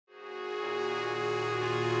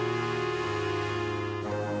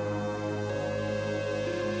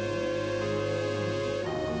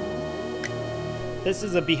This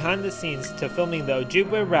is a behind the scenes to filming the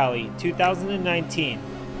Ojibwe Rally 2019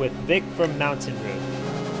 with Vic from Mtn Roo.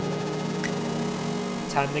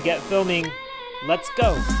 Time to get filming. Let's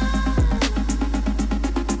go!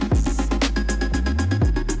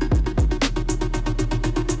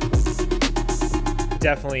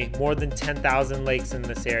 Definitely more than 10,000 lakes in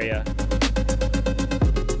this area.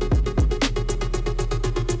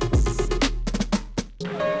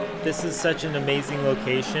 This is such an amazing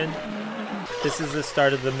location. This is the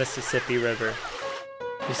start of the Mississippi River.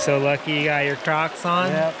 You're so lucky you got your Crocs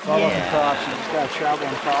on. Yeah, it's all about the Crocs. You just gotta travel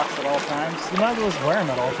in Crocs at all times. You might as well just wear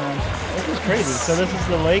them at all times. This is crazy. So this is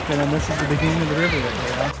the lake, and then this is the beginning of the river right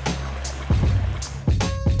there, huh?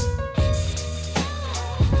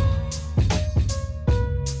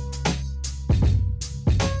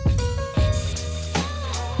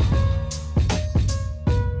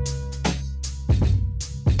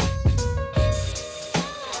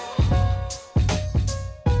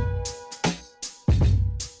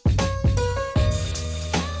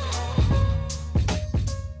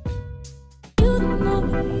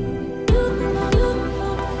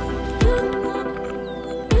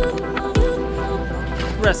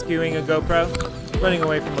 Rescuing a GoPro, running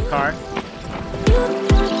away from a car.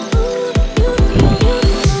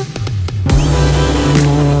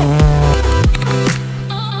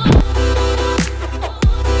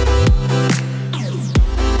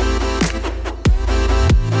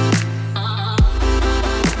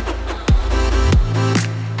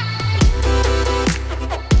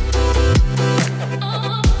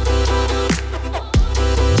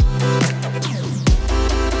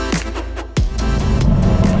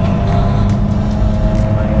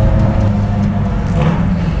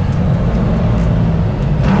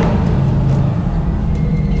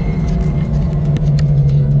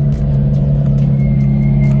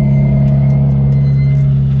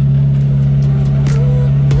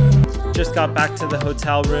 Just got back to the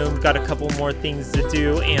hotel room, got a couple more things to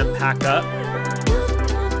do and pack up.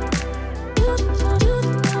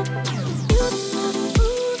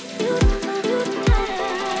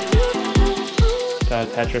 Got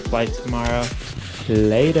to catch our flight tomorrow.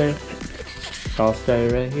 Later. I'll stay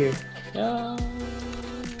right here.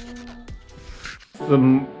 The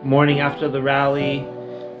morning after the rally,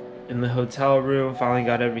 in the hotel room, finally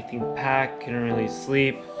got everything packed, couldn't really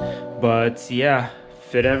sleep, but yeah,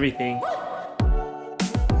 fit everything.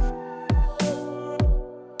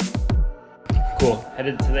 Cool,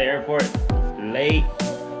 headed to the airport, late.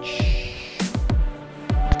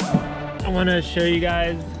 I want to show you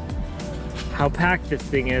guys how packed this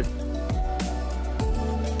thing is.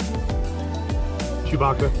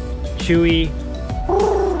 Chewbacca. Chewy.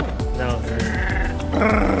 No.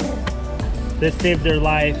 This saved their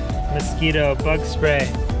life. Mosquito, bug spray.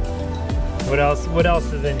 What else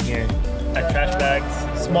is in here? Trash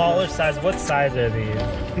bags. Smaller size. What size are these?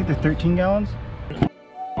 I think they're 13 gallons.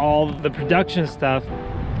 All the production stuff.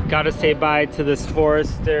 Gotta say bye to this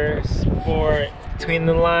Forester Sport. Between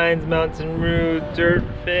the Lines, Mtn Roo,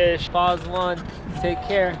 Dirtfish, Pause 1. Take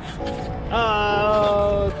care.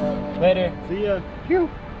 Oh, later. See ya. Phew.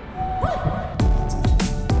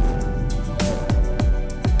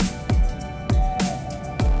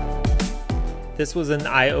 This was an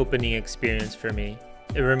eye-opening experience for me.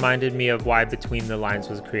 It reminded me of why Between the Lines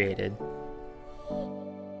was created.